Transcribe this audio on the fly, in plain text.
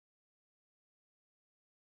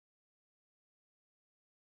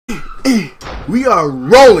We are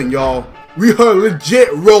rolling, y'all. We are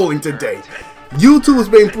legit rolling today. YouTube has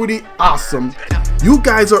been pretty awesome. You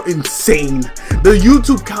guys are insane. The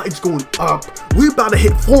YouTube count is going up. We're about to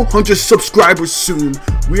hit 400 subscribers soon.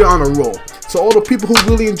 We are on a roll. So all the people who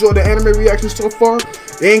really enjoy the anime reactions so far,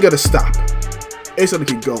 they ain't gonna stop. It's gonna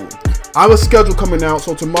keep going. I have a schedule coming out,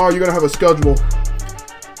 so tomorrow you're gonna have a schedule.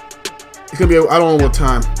 It's gonna be, I don't know what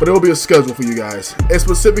time, but it'll be a schedule for you guys. It's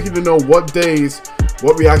specifically to know what days,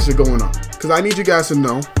 what reactions are going on. Because I need you guys to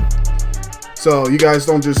know. So you guys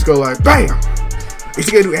don't just go like, BAM! Is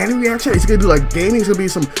he gonna do anime reaction? Is he gonna do like gaming? Is gonna be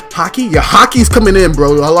some hockey? Yeah, hockey's coming in,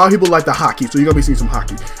 bro. A lot of people like the hockey, so you're gonna be seeing some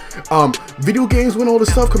hockey. Video games, when all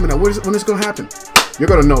this stuff coming out, when is it gonna happen? You're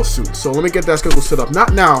gonna know soon. So let me get that schedule set up.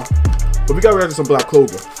 Not now, but we gotta react to some Black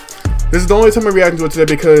Clover. This is the only time I'm reacting to it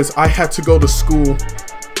today because I had to go to school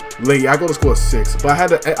late. I go to school at 6,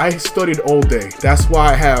 but I studied all day. That's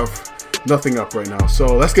why I have nothing up right now.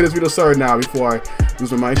 So let's get this video started now before I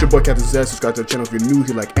lose my mind. It's your boy Captain Z. Subscribe to the channel if you're new. If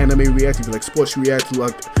you like anime react, if you like sports react, if you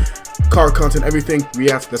like car content, everything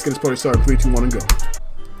react. Let's get this party started. 3, 2, 1, and go.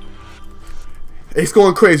 It's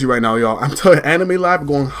going crazy right now, y'all. I'm telling you, anime live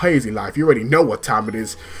going crazy live. You already know what time it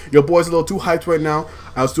is. Your boy's a little too hyped right now.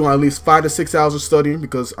 I was doing at least 5 to 6 hours of studying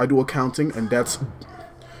because I do accounting, and that's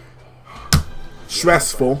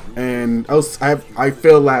stressful. And I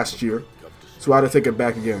failed last year, so I had to take it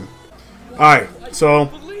back again. Alright, so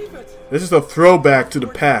this is a throwback to the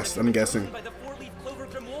past, I'm guessing. What's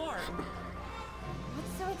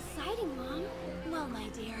so exciting, Mom? Well, my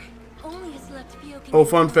dear, only a select few can. Oh,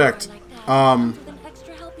 fun fact.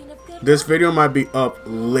 This video might be up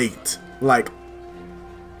late, like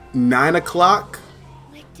 9 o'clock.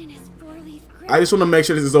 I just want to make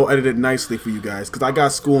sure this is all edited nicely for you guys, because I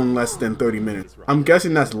got school in less than 30 minutes. I'm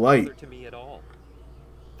guessing that's light.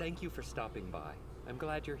 Thank you for stopping by. I'm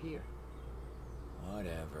glad you're here.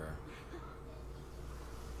 Whatever.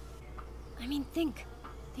 I mean, think.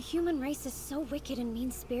 The human race is so wicked and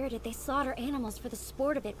mean-spirited, they slaughter animals for the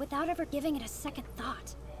sport of it without ever giving it a second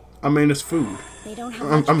thought. I mean, it's food. They don't have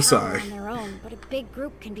much I'm power sorry. on their own, but a big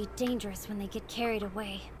group can be dangerous when they get carried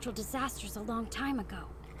away. Natural disasters a long time ago.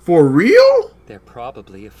 For real? They're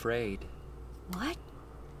probably afraid. What?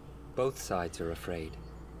 Both sides are afraid.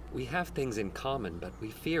 We have things in common, but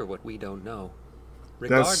we fear what we don't know.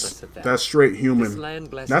 Regardless of that, that's straight human.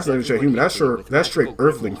 That's not even straight human. That's straight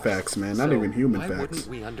earthling facts, man. Not even human facts. Why wouldn't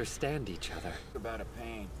we understand each other? About a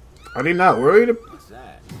pain. Are they not worried? What's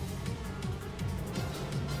that?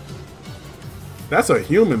 That's a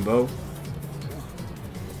human, though.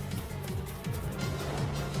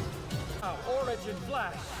 Origin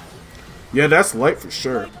flash. Yeah, that's light for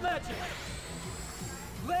sure.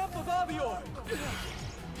 Lamp of Avior.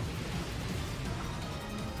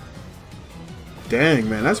 Dang,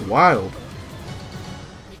 man, that's wild.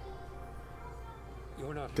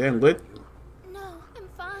 You're not Damn, Lit. No, I'm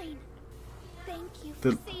fine. Thank you.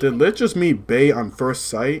 Did Lit just meet Bae on first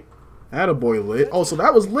sight? Attaboy, Lit. Oh, so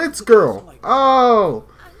that was Lit's girl. Oh,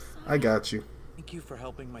 I got you. Thank you for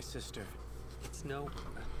helping my sister. It's no.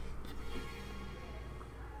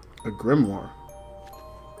 A grimoire.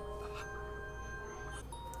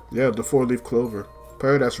 Yeah, the 4-leaf clover.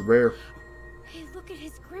 Apparently that's rare. Hey, look at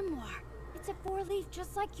his grimoire. It's a 4-leaf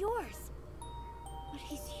just like yours. But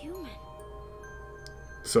he's human.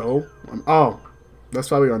 So, oh, that's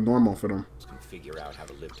probably normal for them. Figure out how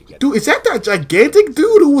to live together. Dude, is that gigantic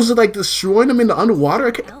dude who was like destroying them in the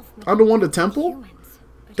underwater temple? Humans.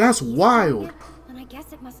 That's wild. And I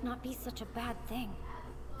guess it must not be such a bad thing.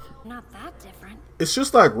 Not that different. It's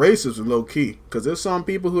just like racism, low key. Because there's some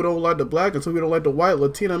people who don't like the black and some people don't like the white,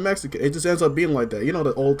 Latino, Mexican. It just ends up being like that. You know,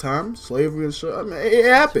 the old times, slavery and shit. I mean, it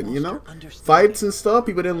happened, you know? Fights and stuff.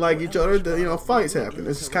 People didn't like each other. You know, fights happen.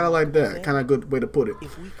 It's just kind of like that. Kind of good way to put it.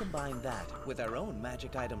 If we combine that with our own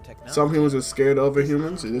magic item technology, Some humans are scared of other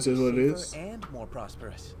humans. This is what it is. and more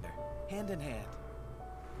prosperous, hand in hand.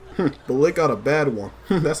 But Lit got a bad one.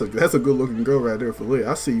 That's a good looking girl right there for Lit.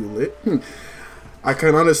 I see you, Lit. I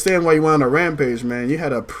can understand why you went on a rampage, man. You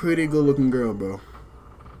had a pretty good looking girl, bro.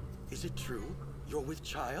 Is it true? You're with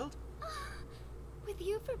child? With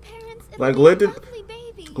you for parents, Like Lit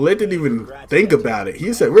didn't even think about it.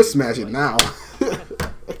 He said, "We're smashing now."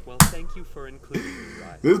 Well, thank you for including me,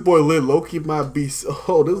 right? This boy Lit low-key might be.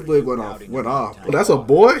 Oh, this Lit went off. Oh, that's a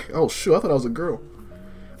boy? Oh shoot, I thought that was a girl.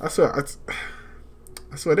 I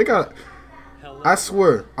swear they got. I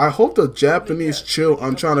swear, I hope the Japanese chill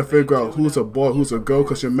on trying to figure out who's a boy, who's a girl,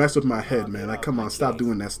 because you mess with my head, man. Like, come on, stop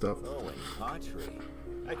doing that stuff. I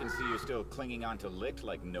can see you're still clinging on to Lit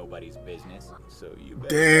like nobody's business, so you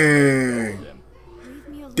better. Dang. Leave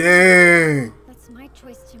me alone. Dang. That's my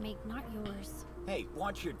choice to make, not yours. Hey,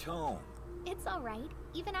 watch your tone. It's alright.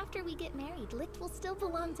 Even after we get married, Licht will still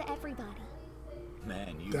belong to everybody.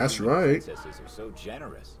 Man, you That's human right. princesses are so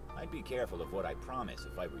generous. I'd be careful of what I promise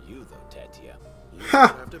if I were you, though, Tetya. You Ha!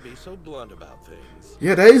 don't have to be so blunt about things.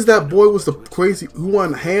 Yeah, that is that boy was the crazy who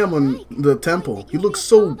went ham on the temple. He looks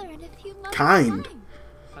so kind.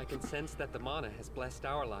 I can sense that the mana has blessed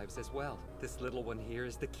our lives as well. This little one here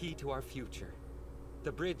is the key to our future.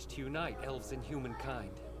 The bridge to unite elves and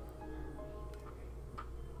humankind.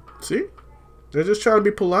 See? They're just trying to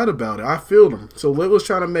be polite about it. I feel them. So Lit was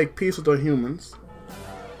trying to make peace with the humans.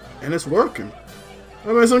 And it's working.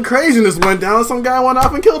 I mean, some craziness went down. Some guy went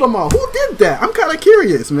off and killed them all. Who did that? I'm kind of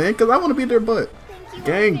curious, man, because I want to be their butt.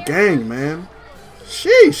 Gang, man.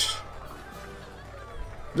 Sheesh.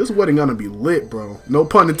 This wedding gonna be lit, bro. No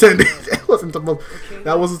pun intended.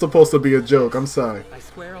 that wasn't supposed to be a joke. I'm sorry. I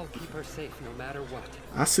swear I'll keep her safe no matter what.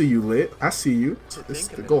 I see you, Lit. I see you.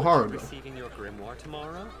 Go hard, though. Receiving your grimoire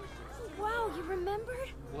tomorrow? Wow, you remembered?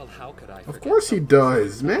 Well, how could I? Of course he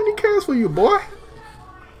does, man. He cares for you, boy.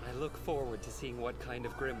 I look forward to seeing what kind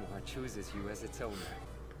of grimoire chooses you as its owner.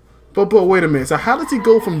 But wait a minute. So how does he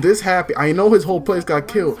go from this happy? I know his whole place got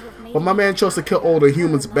killed, but my man chose to kill all the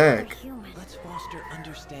humans back. Let's foster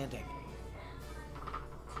understanding.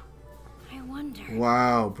 I wonder.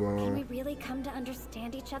 Wow, Can bro. we really come to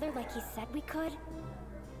understand each other like he said we could?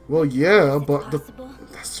 Well, yeah, Is it but possible?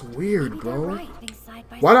 that's weird, Maybe they're bro. right, being side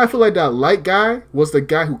by Why do I side. feel like that light guy was the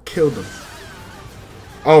guy who killed him?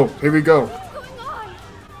 Oh, here we go. What's going on?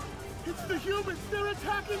 It's the humans. They're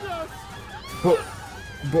attacking us.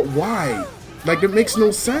 But why? Like, it makes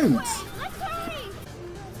no sense. I'm sorry.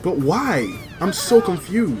 But why? I'm so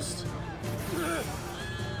confused.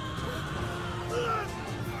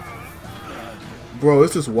 Bro,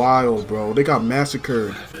 this is wild, bro. They got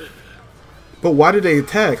massacred. But why did they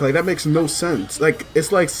attack? Like, that makes no sense. Like,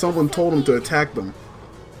 it's like someone told them to attack them.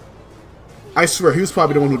 I swear, he was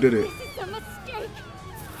probably the one who did it. This is a mistake.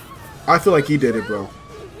 I feel like he did it, bro.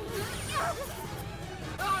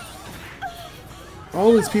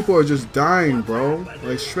 All these people are just dying, bro.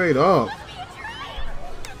 Like, straight up.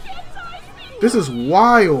 This is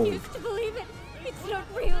wild. Used to believe it. It's not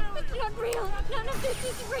real. It's not real. None of this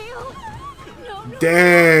is real. No.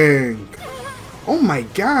 Dang. Oh my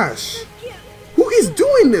gosh. Who is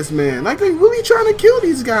doing this, man? Like, they really trying to kill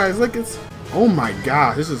these guys. Like, it's... Oh my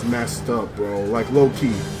god, this is messed up, bro. Like,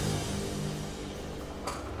 low-key.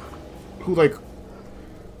 Who, like...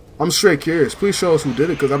 I'm straight curious. Please show us who did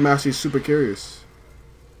it, because I'm actually super curious.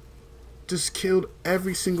 Just killed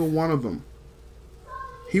every single one of them.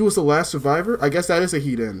 He was the last survivor? I guess that is a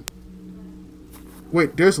he then.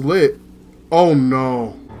 Wait, there's Lit. Oh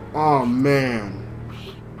no. Oh man.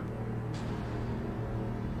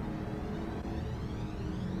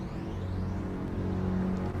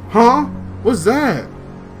 Huh? What's that?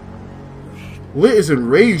 Lit is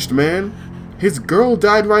enraged, man. His girl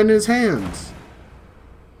died right in his hands.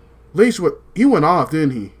 He went off,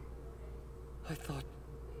 didn't he? I thought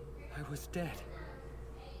I was dead.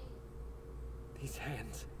 These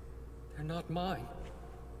hands, they're not mine.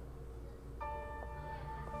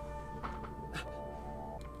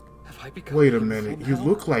 Have I become Wait a him minute. You somehow?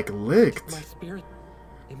 look like Did Licht. my spirit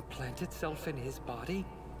implant itself in his body?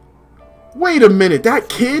 Wait a minute. That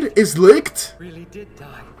kid is Licht? Really did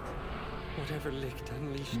die. Whatever Licht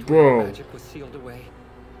unleashed Bro. when the magic was sealed away,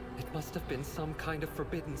 it must have been some kind of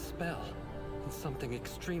forbidden spell. And something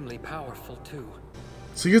extremely powerful, too.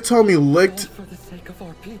 So you're telling me All Licht... for the sake of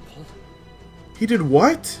our people. He did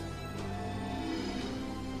what?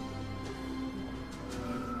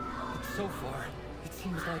 But so far, it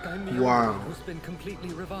seems like I'm the Wow. only one who's been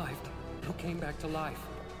completely revived, who came back to life.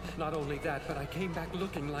 Not only that, but I came back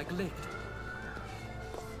looking like Licht.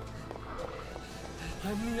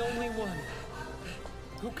 I'm the only one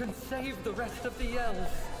who can save the rest of the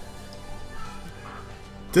elves.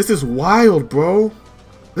 This is wild, bro.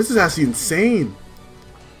 This is actually insane.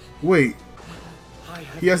 Wait,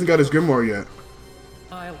 he hasn't got his grimoire yet.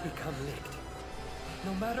 I'll become Licht,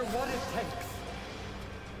 no matter what it takes.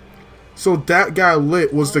 So that guy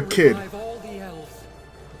Lit was the I'll kid. revive all the elves.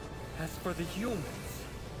 As for the humans,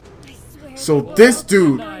 I swear. So this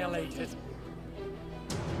dude annihilated.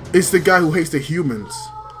 is the guy who hates the humans.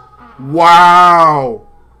 Wow.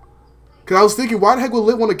 Cause I was thinking, why the heck would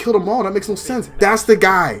Lit want to kill them all? That makes no sense. That's the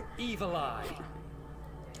guy. Evil Eye.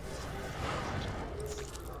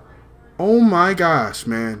 Oh my gosh,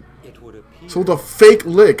 man. It would appear So the fake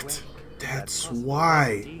Licht. That's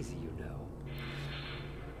why. easy, you know.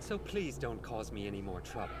 So please don't cause me any more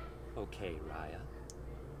trouble, okay, Raya?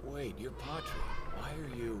 Wait, you're Patri. Why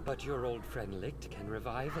are you... But your old friend Licht can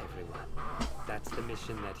revive everyone. That's the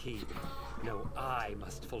mission that I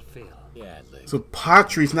must fulfill. Yeah, Licht. So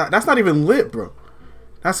Patry's not, that's not even lit, bro.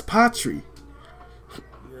 That's Patry.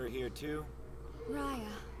 You're here too? Raya.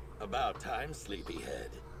 About time,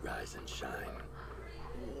 sleepyhead. Rise and shine.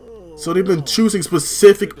 So they've been choosing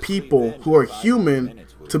specific people who are human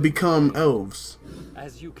to become elves.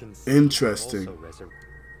 As you can see, Interesting. also resurrect.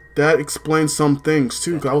 That explains some things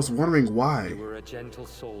too, 'cause I was wondering why. You were a gentle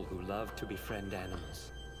soul who loved to befriend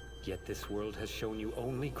animals. Yet this world has shown you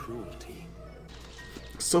only cruelty.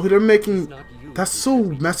 So they're making, It's not you that's who so should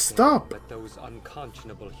be messed defended, up. But those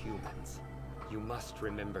unconscionable humans. You must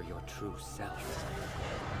remember your true self.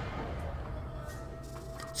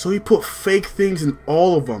 So he put fake things in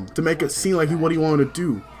all of them to make it seem like what he wanted to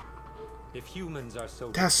do. If humans are so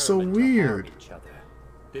That's so determined to harm weird. each other,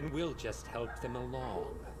 then we'll just help them along.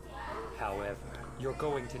 However, you're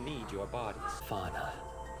going to need your bodies, Fauna.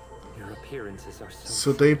 Your appearances are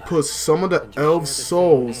So they put some of the elf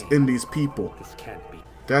souls in these people. This can't be.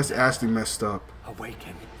 That's actually messed up.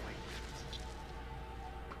 Awaken.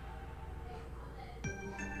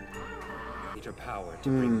 Need your power to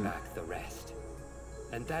bring back the rest.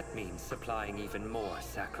 And that means supplying even more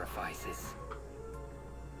sacrifices.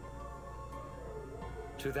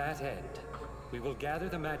 To that end, we will gather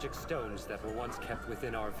the magic stones that were once kept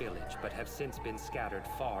within our village, but have since been scattered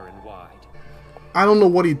far and wide. I don't know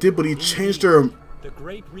what he did, but he changed their The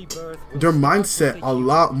great rebirth will their start mindset with a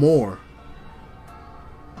lot more.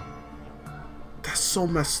 That's so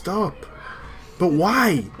messed up. But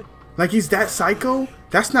why? Like he's that psycho?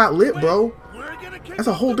 That's not lit, bro. That's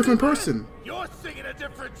a whole different person. You're singing a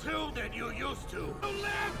different tune than you used to.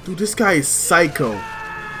 Dude, this guy is psycho.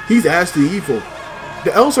 He's actually evil.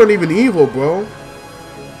 The elves aren't even evil, bro.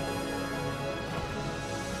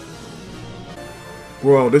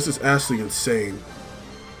 Bro, this is actually insane.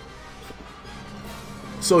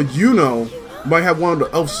 So Yuno might have one of the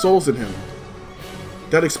elf souls in him.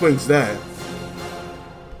 That explains that.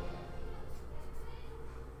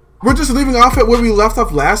 We're just leaving off at where we left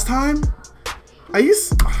off last time?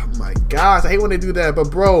 Oh my gosh, I hate when they do that,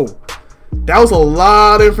 but bro, that was a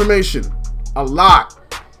lot of information. A lot.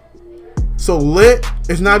 So lit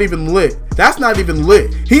is not even lit. That's not even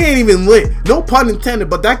lit. He ain't even lit. No pun intended,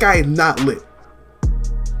 but that guy is not lit.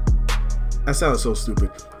 That sounds so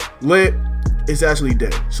stupid. Lit is actually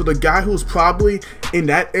dead. So the guy who's probably in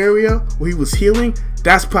that area where he was healing,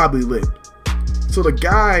 that's probably lit. So the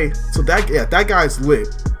guy, that guy's lit.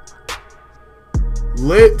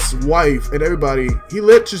 Lit's wife and everybody,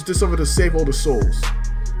 Lit just did something to save all the souls.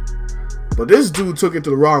 But this dude took it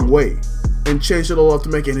the wrong way and changed it all up to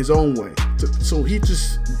make it his own way. So he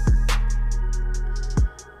just,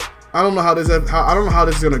 I don't know how this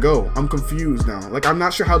is gonna go. I'm confused now. Like I'm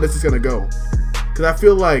not sure how this is gonna go, because I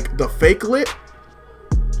feel like the fake Lit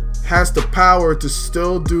has the power to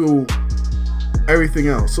still do everything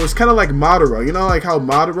else. So it's kind of like Madara. You know, like how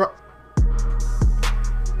Madara.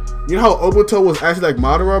 You know how Obito was actually like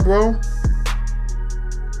Madara, bro?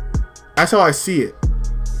 That's how I see it.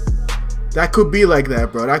 That could be like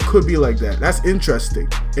that, bro. That could be like that. That's interesting.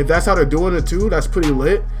 If that's how they're doing it too, that's pretty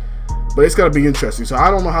lit. But it's gonna be interesting. So I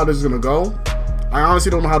don't know how this is gonna go. I honestly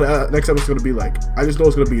don't know how the next episode is gonna be like. I just know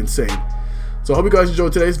it's gonna be insane. So I hope you guys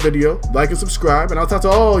enjoyed today's video. Like and subscribe, and I'll talk to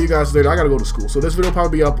all you guys later. I gotta go to school, so this video will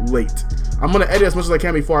probably be up late. I'm gonna edit as much as I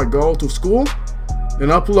can before I go to school, and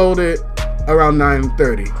upload it around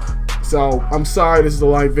 9:30. So I'm sorry this is a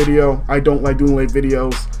live video. I don't like doing late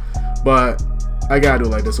videos, but I gotta do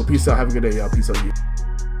it like this. So peace out. Have a good day, y'all. Peace out.